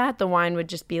didn't do that, the wine would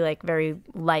just be like very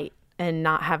light and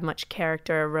not have much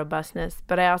character or robustness.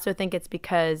 But I also think it's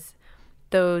because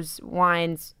those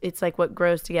wines, it's like what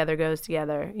grows together goes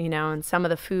together, and some of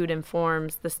the food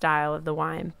informs the style of the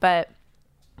wine. But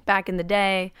back in the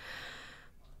day,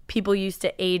 people used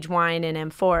to age wine in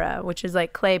amphora, which is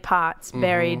like clay pots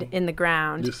buried in the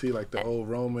ground. You see like the old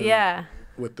Roman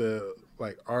with the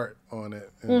like art on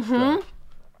it and stuff.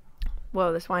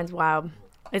 Whoa, this wine's wild.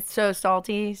 It's so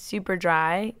salty, super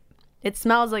dry. It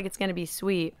smells like it's going to be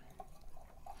sweet.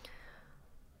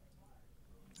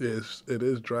 Yes, it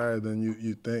is drier than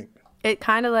you think. It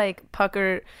kind of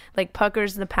puckers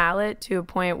the palate to a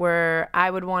point where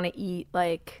I would want to eat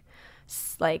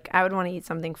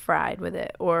something fried with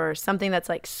it, or something that's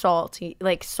like salty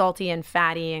and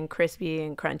fatty and crispy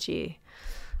and crunchy.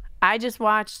 I just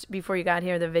watched, before you got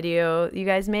here, the video you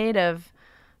guys made of,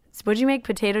 would you make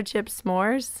potato chip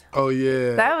s'mores? Oh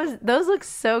yeah, those look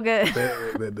so good.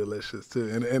 They're delicious too.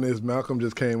 And as Malcolm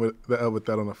just came with that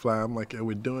on the fly, I'm like, yeah,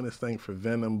 we're doing this thing for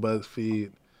Venom,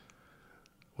 BuzzFeed.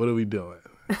 What are we doing?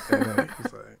 And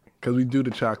he's like, because we do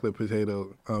the chocolate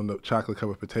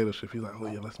covered potato chip. He's like, oh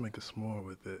yeah, let's make a s'more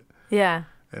with it. Yeah.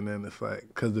 And then it's like,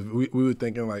 because we were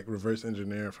thinking like reverse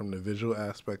engineering from the visual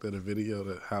aspect of the video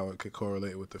to how it could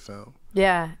correlate with the film.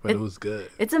 Yeah. But it was good.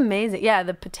 It's amazing. Yeah,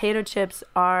 the potato chips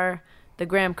are the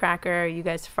graham cracker. You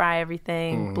guys fry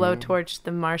everything, blowtorch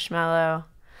the marshmallow.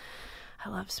 I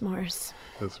love s'mores.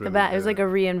 That's really it was like a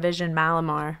re-envisioned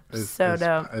Malamar. It's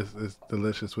dope. It's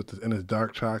delicious and it's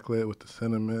dark chocolate with the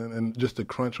cinnamon and just the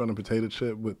crunch on the potato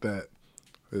chip with that.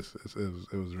 It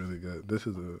was really good. This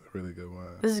is a really good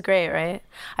wine. This is great, right?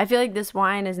 I feel like this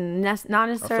wine is not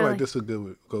necessarily. I feel like this would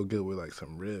go good with like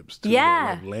some ribs too.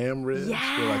 Yeah. Like lamb ribs.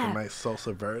 Yeah. With like a nice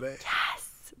salsa verde.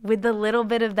 Yes. With the little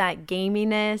bit of that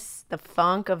gaminess, the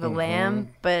funk of the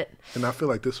lamb, but. And I feel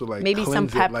like this would like maybe some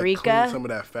paprika. Clean some of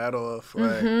that fat off.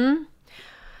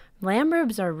 Lamb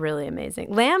ribs are really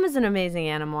amazing. Lamb is an amazing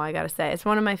animal, I gotta say. It's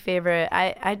one of my favorite.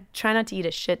 I try not to eat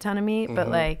a shit ton of meat, but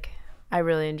like I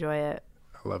really enjoy it.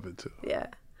 I love it too. Yeah.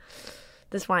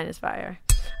 This wine is fire.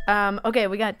 Okay,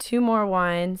 we got 2 more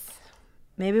wines.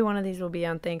 Maybe one of these will be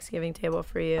on Thanksgiving table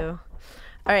for you.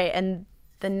 All right, and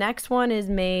the next one is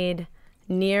made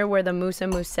near where the Mousse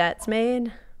Moussette's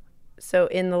made, so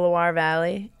in the Loire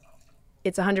Valley.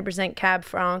 It's 100% Cab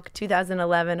Franc,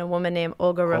 2011, a woman named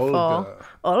Olga Raffol.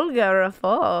 Olga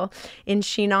Raffol in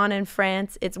Chinon in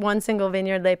France. It's one single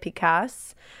vineyard, Les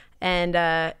Picasses.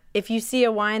 And if you see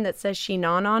a wine that says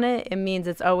Chinon on it, it means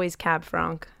it's always Cab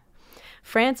Franc.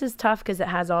 France is tough because it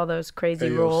has all those crazy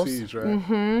rules. AOCs,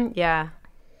 right? Yeah.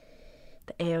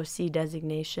 The AOC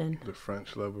designation. The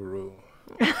French love a rule.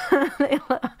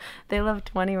 They love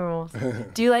 20 rules.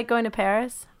 Do you like going to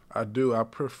Paris? I do. I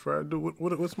prefer.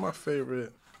 What's my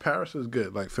favorite? Paris is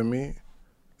good. Like for me,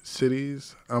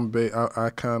 cities. I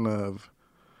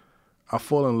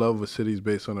fall in love with cities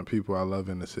based on the people I love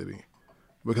in the city.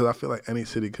 Because I feel like any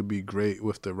city could be great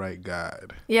with the right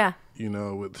guide. Yeah.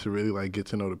 To really like get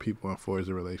to know the people and forge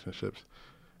the relationships.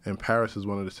 And Paris is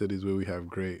one of the cities where we have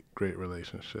great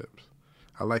relationships.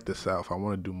 I like the South. I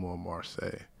want to do more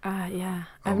Marseille. Yeah.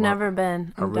 I've never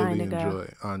been. I'm dying to go. I really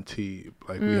enjoy Antibes.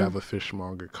 Like we have a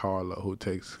fishmonger, Carlo,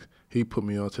 he put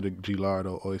me onto the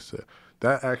gelato oyster.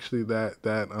 That actually, the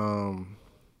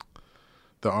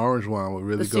orange wine would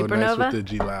really go nice with the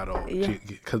gelato. Yeah.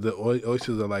 Because the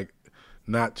oysters are like,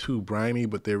 not too briny,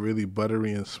 but they're really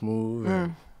buttery and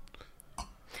smooth.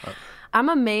 I'm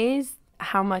amazed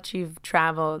how much you've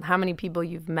traveled, how many people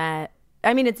you've met.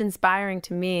 I mean, it's inspiring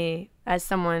to me as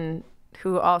someone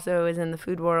who also is in the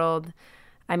food world.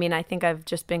 I mean, I think I've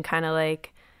just been kind of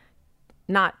like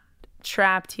not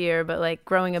trapped here, but like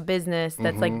growing a business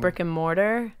that's like brick and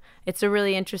mortar. It's a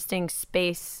really interesting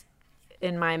space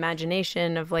in my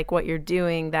imagination of like what you're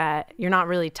doing, that you're not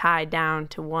really tied down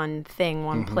to one thing,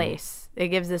 one place. It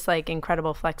gives this like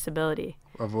incredible flexibility.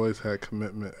 I've always had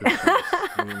commitment issues,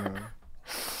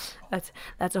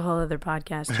 That's a whole other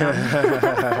podcast,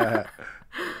 John.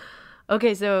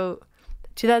 Okay, so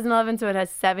 2011, so it has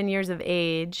 7 years of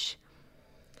age.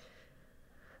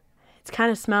 It kind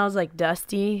of smells like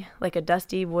dusty, like a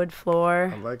dusty wood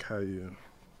floor. I like how you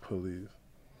pull these.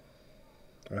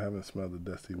 I haven't smelled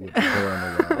the dusty wood floor in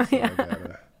a while, so I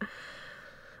gotta...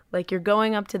 Like you're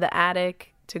going up to the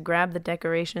attic to grab the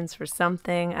decorations for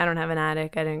something. I don't have an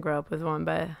attic. I didn't grow up with one,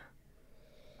 but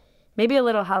maybe a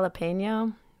little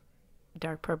jalapeno,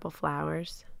 dark purple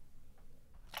flowers.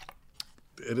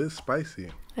 It is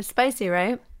spicy. It's spicy,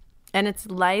 right? And it's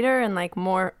lighter and like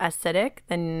more acidic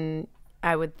than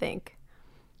I would think.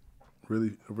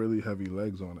 Really, really heavy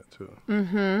legs on it too.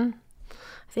 Mm-hmm.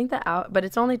 I think but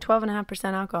it's only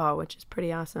 12.5% alcohol, which is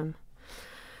pretty awesome.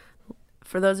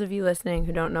 For those of you listening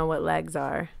who don't know what legs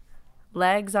are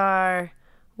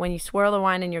when you swirl the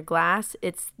wine in your glass,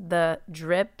 it's the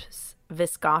drip's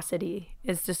viscosity.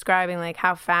 It's describing like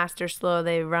how fast or slow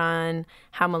they run,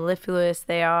 how mellifluous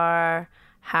they are,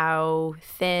 how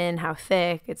thin, how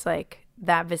thick. It's like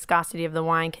that viscosity of the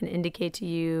wine can indicate to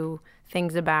you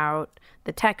things about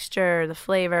the texture, the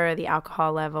flavor, the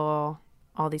alcohol level,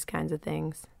 all these kinds of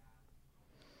things.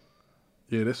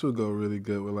 Yeah, this would go really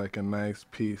good with like a nice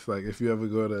piece. Like if you ever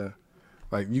go to,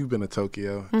 like you've been to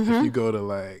Tokyo, if you go to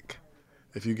like,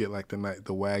 if you get like the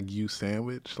Wagyu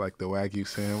sandwich,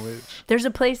 There's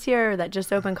a place here that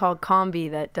just opened called Kombi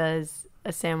that does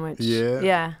a sandwich. Yeah.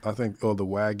 Yeah. I think, the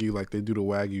Wagyu, like they do the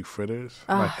Wagyu fritters,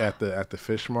 like at the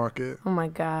fish market. Oh my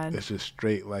God. It's just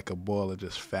straight like a ball of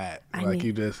just fat.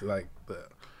 You just like the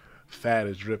fat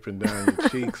is dripping down your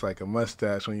cheeks like a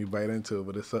mustache when you bite into it.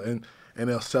 But it's so, and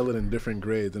they'll sell it in different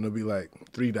grades, and it'll be like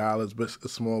 $3, but it's a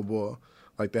small ball.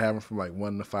 Like they have them from like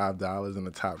 $1 to $5 in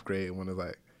the top grade. When it's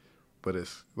like, but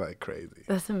it's like crazy.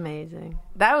 That's amazing.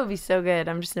 That would be so good.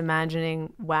 I'm just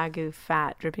imagining Wagyu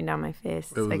fat dripping down my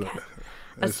face. It's like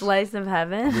a slice of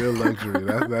heaven. Real luxury.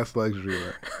 That's luxury,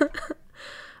 right?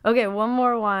 Okay, one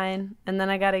more wine, and then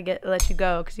I gotta let you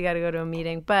go because you gotta go to a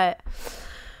meeting. But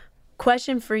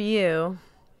question for you: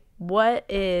 what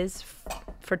is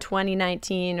for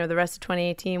 2019 or the rest of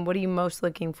 2018? What are you most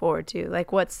looking forward to?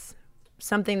 Like, what's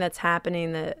something that's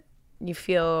happening that you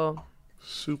feel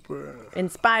super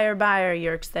inspired by, or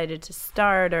you're excited to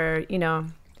start, or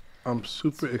I'm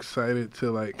super excited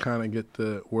to like kind of get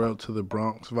the World to the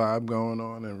Bronx vibe going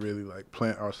on and really like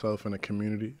plant ourselves in a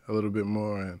community a little bit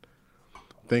more and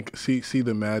see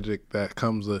the magic that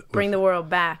comes with bring the world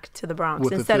back to the Bronx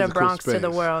instead of Bronx space. To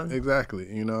the world. Exactly,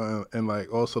 and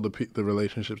like also the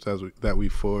relationships that we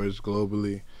forge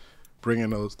globally, bringing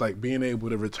those, like being able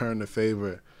to return the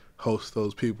favor, host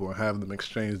those people and have them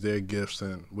exchange their gifts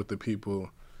and with the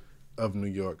people of New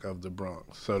York, of the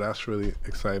Bronx. So that's really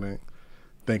exciting.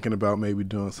 Thinking about maybe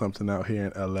doing something out here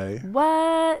in LA.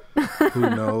 What? Who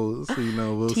knows?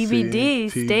 We'll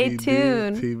TBD. See. Stay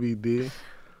tuned. TBD.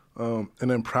 And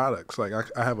then products. Like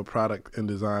I have a product and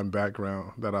design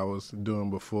background that I was doing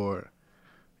before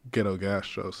Ghetto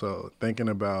Gastro. So thinking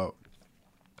about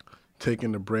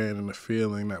taking the brand and the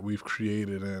feeling that we've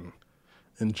created and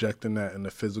injecting that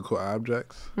into physical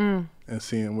objects and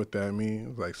seeing what that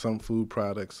means. Like some food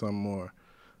products, some more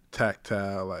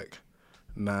tactile, like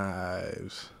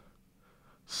knives,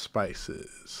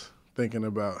 spices. Thinking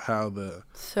about how the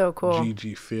so cool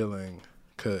GG feeling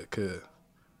could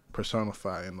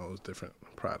personify in those different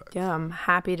products. Yeah, I'm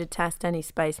happy to test any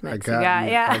spice mix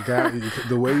I got you.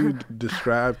 The way you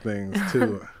describe things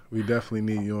too. We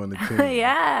definitely need you on the team.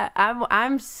 Yeah,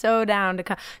 I'm so down to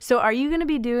come. So are you going to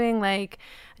be doing like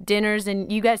dinners, and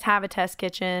you guys have a test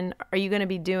kitchen? Are you going to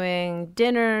be doing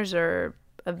dinners or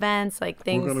events, like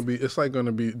things? It's like going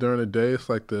to be during the day. It's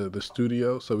like the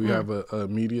studio. So we have a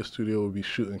media studio. We'll be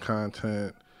shooting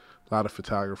content, a lot of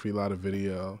photography, a lot of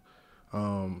video.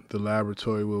 The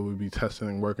laboratory where we'll be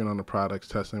working on the products,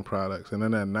 testing products. And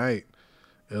then at night,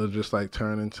 it'll just like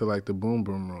turn into like the boom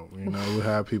boom room. We'll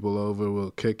have people over,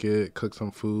 we'll kick it, cook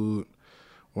some food,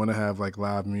 want to have like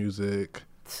live music.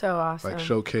 So awesome. Like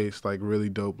showcase like really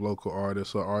dope local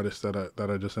artists or artists that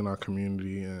are just in our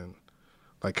community and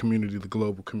like the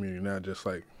global community, not just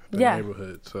like the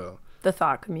neighborhood. So the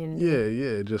thought community.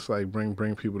 Yeah. Just like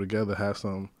bring people together,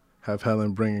 have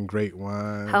Helen bringing great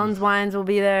wine. Helen's Wines will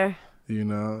be there.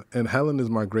 And Helen is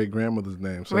my great grandmother's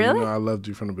name. So really? I loved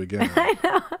you from the beginning. I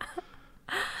know.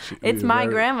 It's my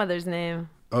grandmother's name.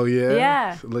 Oh, yeah?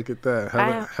 Yeah. So look at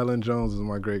that. Helen Jones is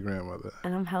my great-grandmother.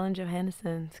 And I'm Helen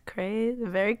Johannesson. It's crazy.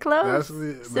 Very close.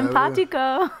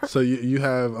 Simpatico. So you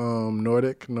have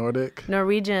Nordic?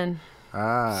 Norwegian.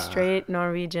 Ah. Straight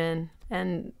Norwegian.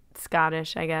 And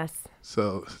Scottish, I guess.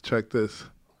 So check this.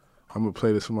 I'm going to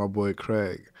play this for my boy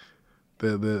Craig.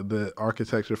 The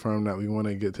architecture firm that we want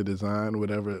to get to design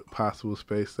whatever possible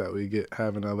space that we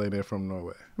have in LA, they're from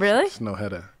Norway. Really?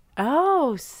 Snowhetta.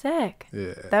 Oh, sick.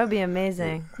 Yeah. That would be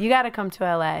amazing. You got to come to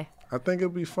LA. I think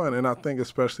it'll be fun, and I think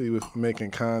especially with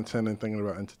making content and thinking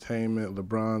about entertainment.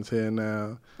 LeBron's here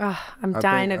now. Oh, I'm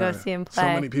dying to go see him play. So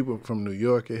many people from New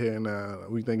York are here now.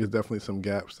 We think there's definitely some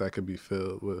gaps that could be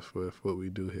filled with what we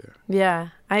do here. Yeah,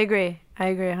 I agree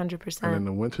 100%. And then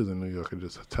the winters in New York are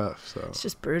just tough. So it's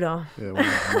just brutal. Yeah,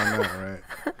 why not, right?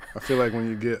 I feel like when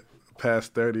you get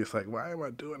past 30, it's like, why am I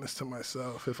doing this to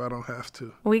myself if I don't have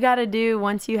to? We got to do,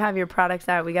 once you have your products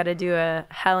out, we got to do a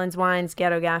Helen's Wines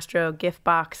Ghetto Gastro gift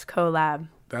box collab.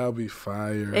 That would be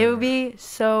fire. It would be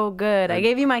so good. I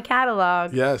gave you my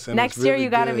catalog. Yes. And next year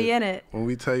you got to be in it. When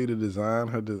we tell you to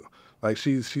design like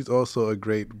she's also a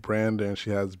great brander, and she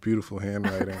has beautiful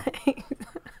handwriting.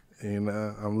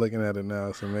 I'm looking at it now.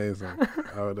 It's amazing.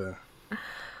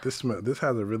 This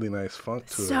has a really nice funk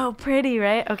to it. So pretty,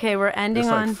 right? Okay, we're ending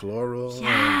on... It's like floral.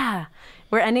 Yeah.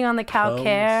 We're ending on the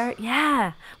calcaire.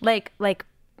 Yeah. Like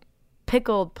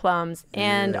pickled plums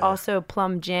and also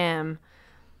plum jam.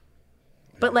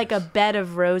 But like a bed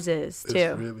of roses, too.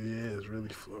 It really is. Really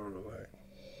floral-like.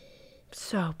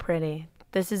 So pretty.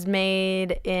 This is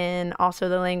made in also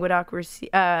the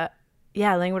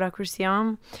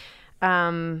Languedoc-Roussillon.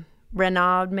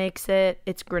 Renaud makes it.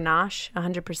 It's Grenache,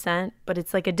 100%, but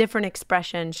it's like a different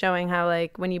expression, showing how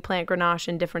like when you plant Grenache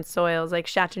in different soils, like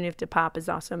Chateauneuf de Pape is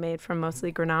also made from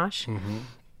mostly Grenache. Mm-hmm.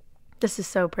 This is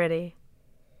so pretty.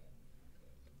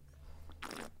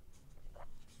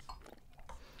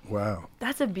 Wow.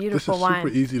 That's a beautiful wine.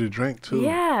 This is super easy to drink too.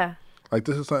 Yeah. Like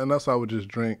this is something else I would just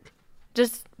drink.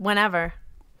 Just whenever.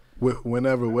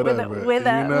 Whenever, whatever. With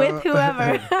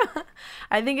whoever.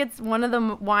 I think it's one of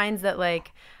the wines that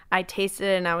like I tasted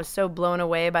it and I was so blown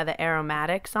away by the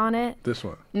aromatics on it. This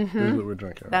one. Mm-hmm. This is what we're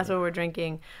drinking. That's what we're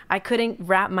drinking. I couldn't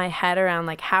wrap my head around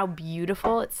like how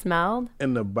beautiful it smelled.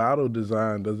 And the bottle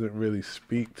design doesn't really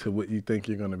speak to what you think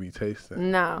you're going to be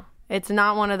tasting. No. It's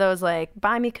not one of those like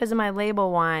buy me because of my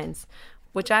label wines,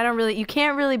 which you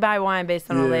can't really buy wine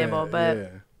based on a label, but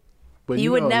But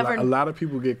you would never. A lot of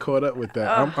people get caught up with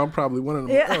that. I'm probably one of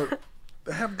them. Yeah.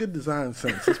 They have good design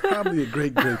sense. It's probably a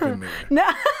great grape in there. No.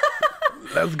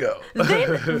 Let's go.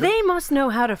 They must know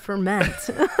how to ferment.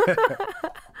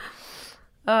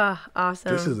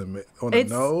 Awesome. This is on the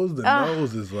nose. The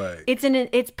nose is like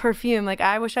it's perfume. Like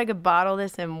I wish I could bottle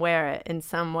this and wear it in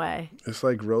some way. It's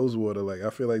like rose water. Like I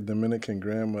feel like Dominican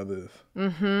grandmothers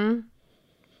will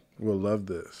love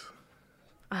this.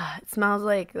 It smells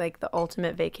like the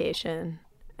ultimate vacation,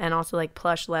 and also like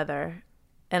plush leather,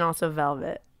 and also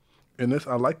velvet. And this,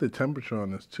 I like the temperature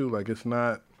on this too. Like it's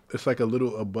like a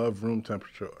little above room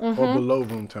temperature or below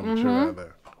room temperature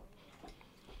rather.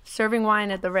 Serving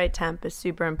wine at the right temp is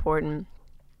super important.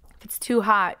 If it's too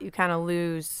hot, you kind of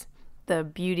lose the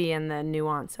beauty and the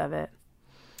nuance of it.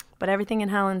 But everything in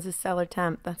Helen's is cellar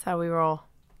temp. That's how we roll.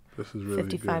 This is really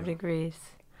 55 good. degrees.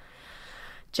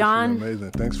 John,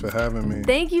 amazing. Thanks for having me.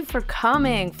 Thank you for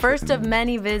coming. First of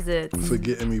many visits. For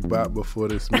getting me bought before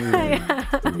this meeting.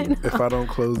 If I don't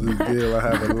close this deal, I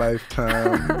have a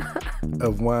lifetime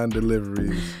of wine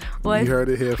deliveries. You heard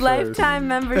it here first. Lifetime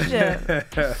membership.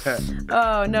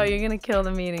 Oh, no, you're going to kill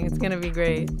the meeting. It's going to be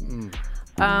great.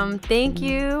 Thank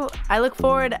you. I look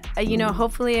forward,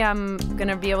 hopefully I'm going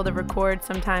to be able to record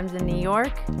sometimes in New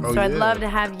York. I'd love to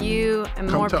have you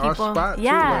and more people. Come to our spot, too.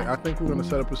 Like, I think we're going to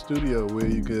set up a studio where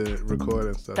you could record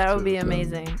and stuff. That would be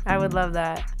amazing. I would love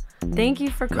that. Thank you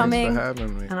for coming. Thanks for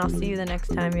having me. And I'll see you the next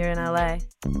time you're in LA.